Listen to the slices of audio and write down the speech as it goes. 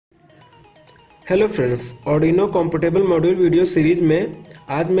Hello friends, Arduino compatible module video series में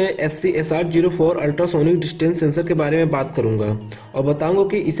आज मैं HC-SR04 अल्ट्रासोनिक डिस्टेंस सेंसर के बारे में बात करूंगा और बताऊंगा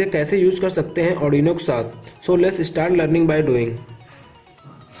कि इसे कैसे यूज कर सकते हैं Arduino के साथ। So let's start learning by doing.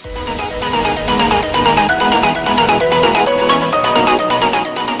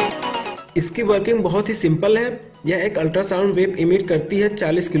 इसकी वर्किंग बहुत ही सिंपल है। यह एक अल्ट्रासाउंड वेव इमिट करती है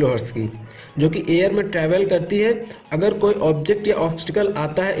 40 किलोहर्ट्ज़ की, जो कि एयर में ट्रैवल करती है। अगर कोई ऑब्जेक्ट या ऑब्स्टिकल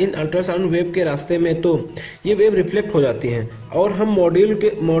आता है इन अल्ट्रासाउंड वेव के रास्ते में तो ये वेव रिफ्लेक्ट हो जाती हैं और हम मॉड्यूल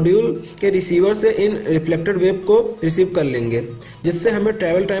के रिसीवर से इन रिफ्लेक्टेड वेव को रिसीव कर लेंगे, जिससे हमें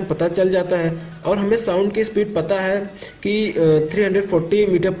ट्रैवल टाइम पता चल जाता है और हमें साउंड की स्पीड पता है कि 340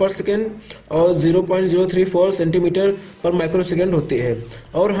 मीटर पर सेकेंड और 0.034 सेंटीमीटर पर माइक्रो सेकेंड होती है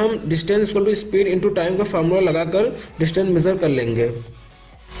और हम distance equal to speed into time का फार्मूला लगाकर डिस्टेंस मेजर कर लेंगे।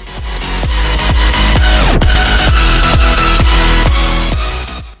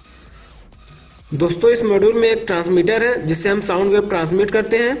 दोस्तों, इस मॉड्यूल में एक ट्रांसमीटर है जिससे हम साउंड वेव ट्रांसमिट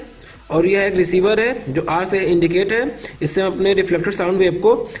करते हैं और यह एक रिसीवर है जो R से इंडिकेट है। इससे हम अपने रिफ्लेक्टेड साउंड वेव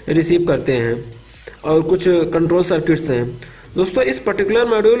को रिसीव करते हैं और कुछ कंट्रोल सर्किट्स हैं। दोस्तों, इस पर्टिकुलर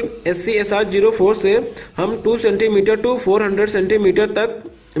मॉड्यूल HC-SR04 से हम 2 सेंटीमीटर टू 400 सेंटीमीटर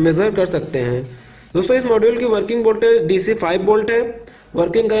तक मेजर कर सकते हैं। दोस्तों, इस मॉड्यूल की वर्किंग वोल्टेज DC 5 वोल्ट है,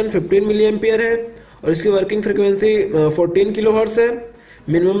 वर्किंग करंट 15 मिली एम्पियर है और इसकी वर्किंग फ्रीक्वेंसी 14 किलोहर्ट्ज़ है।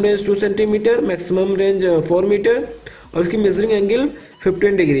 Minimum range 2 centimetre, maximum range 4 metre और इसकी मेजरिंग एंगल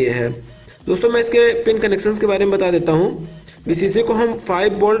 15 डिग्री है। दोस्तों, मैं इसके पिन कनेक्शंस के बारे में बता देता हूँ। VCC को हम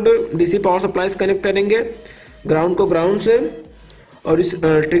 5 वोल्ट DC पावर सप्लाई से कनेक्ट करेंगे, ग्राउंड को ग्राउंड से, और इस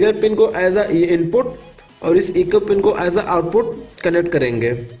ट्रिगर पिन को एज अ इनपुट और इस इको पिन को एज अ आउटपुट कनेक्ट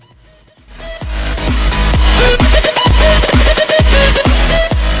करेंगे।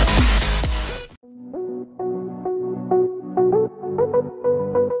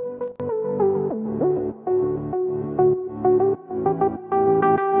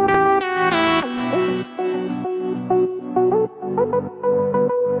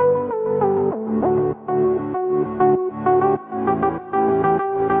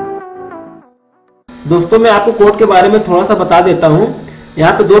 दोस्तों, मैं आपको कोड के बारे में थोड़ा सा बता देता हूं।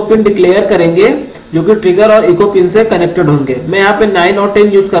 यहाँ पे 2 पिन डिक्लेयर करेंगे जो कि ट्रिगर और इको पिन से कनेक्टेड होंगे। मैं यहाँ पे 9 और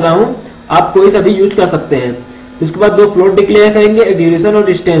 10 यूज कर रहा हूँ, आप कोई सा भी यूज कर सकते हैं। उसके बाद 2 फ्लोट डिक्लेयर करेंगे, ड्यूरेशन और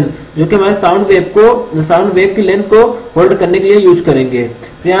डिस्टेंस, जो कि हमारे साउंड वेव की लेंथ को होल्ड करने के लिए यूज करेंगे।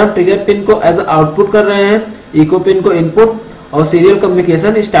 फिर यहाँ ट्रिगर पिन को एज आउटपुट कर रहे हैं, इको पिन को इनपुट और सीरियल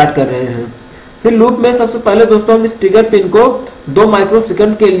कम्युनिकेशन स्टार्ट कर रहे हैं। फिर लूप में सबसे पहले दोस्तों हम इस ट्रिगर पिन को 2 माइक्रो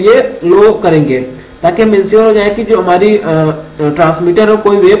सेकंड के लिए लो करेंगे, ताकि हम इंश्योर हो जाए कि जो हमारी ट्रांसमीटर है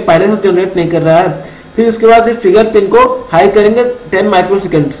कोई वेव पहले से जनरेट नहीं कर रहा है। फिर उसके बाद इस ट्रिगर पिन को हाई करेंगे 10 माइक्रो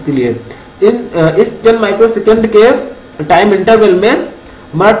सेकंड के लिए। इस 10 माइक्रो सेकंड के टाइम इंटरवल में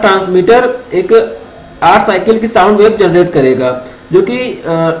हमारा ट्रांसमीटर एक 8 साइकिल की साउंड वेव जनरेट करेगा, जो कि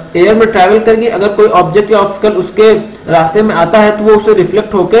एयर में ट्रैवल करके अगर कोई ऑब्जेक्ट या ऑब्स्टिकल उसके रास्ते में आता है तो वो उससे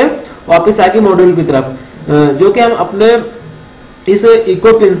रिफ्लेक्ट होके वापस आएगी मॉड्यूल की तरफ, जो कि हम अपने इस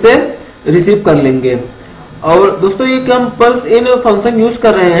इको पिन से रिसीव कर लेंगे। और दोस्तों, ये हम पल्स इन फंक्शन यूज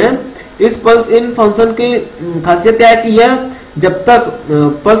कर रहे हैं। इस पल्स इन फंक्शन की खासियत क्या है कि यह जब तक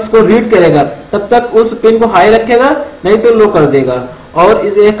पल्स को रीड करेगा तब तक उस पिन को हाई रखेगा, नहीं तो लो कर देगा। और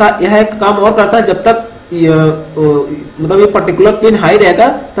यह एक काम और करता है, जब तक मतलब ये पर्टिकुलर पिन हाई रहेगा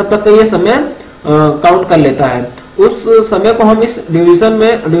तब तक ये समय काउंट कर लेता है। उस समय को हम इस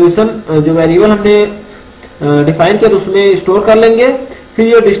ड्यूरेशन जो वेरिएबल हमने डिफाइन किया उसमें स्टोर कर लेंगे। फिर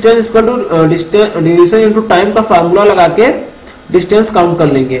ये distance equal to duration into time का फार्मूला लगा के डिस्टेंस काउंट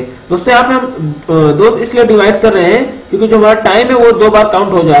कर लेंगे। दोस्तों, यहाँ पे हम 2 इसलिए डिवाइड कर रहे हैं क्योंकि जो हमारा टाइम है वो 2 बार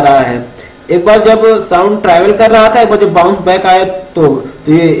काउंट हो जा रहा है। एक बार जब साउंड ट्रैवल कर रहा था, एक बार जब बाउंस बैक आए तो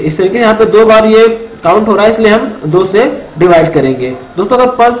ये इस तरीके से यहाँ पे 2 बार ये काउंट हो रहा है, इसलिए हम 2 से डिवाइड करेंगे। दोस्तों,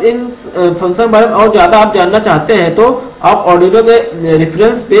 अगर पल्स इन फंक्शन बारे में और ज्यादा आप जानना चाहते हैं तो आप Arduino पे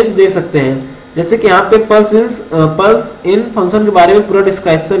रेफरेंस पेज देख सकते हैं। जैसे कि यहाँ पे पल्स इन फंक्शन के बारे में पूरा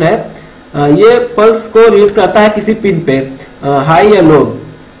डिस्क्रिप्शन है। ये पल्स को रीड करता है किसी पिन पे, हाई या लो।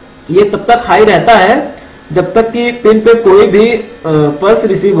 ये तब तक हाई रहता है जब तक कि पिन पे कोई भी पल्स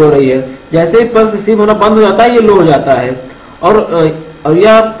रिसीव हो रही है। जैसे ही पल्स रिसीव होना बंद हो जाता है ये लो हो जाता है और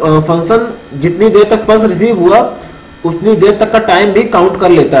यह फंक्शन जितनी देर तक पल्स रिसीव हुआ उतनी देर तक का टाइम भी काउंट कर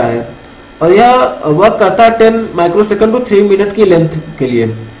लेता है और यह वर्क करता है 10 माइक्रो सेकंड टू 3 मिनट की लेंथ के लिए।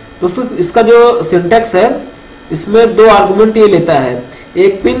 दोस्तों, इसका जो सिंटैक्स है इसमें 2 आर्गुमेंट ये लेता है।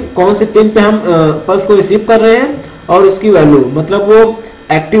 एक पिन, कौन से पिन पे हम पल्स को रिसीव कर रहे हैं और उसकी वैल्यू, मतलब वो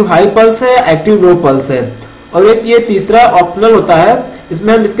एक्टिव हाई पल्स है, एक्टिव लो पल्स है। और एक ये तीसरा ऑप्शनल होता है,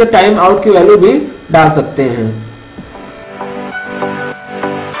 इसमें हम इसके टाइम आउट की वैल्यू भी डाल सकते हैं।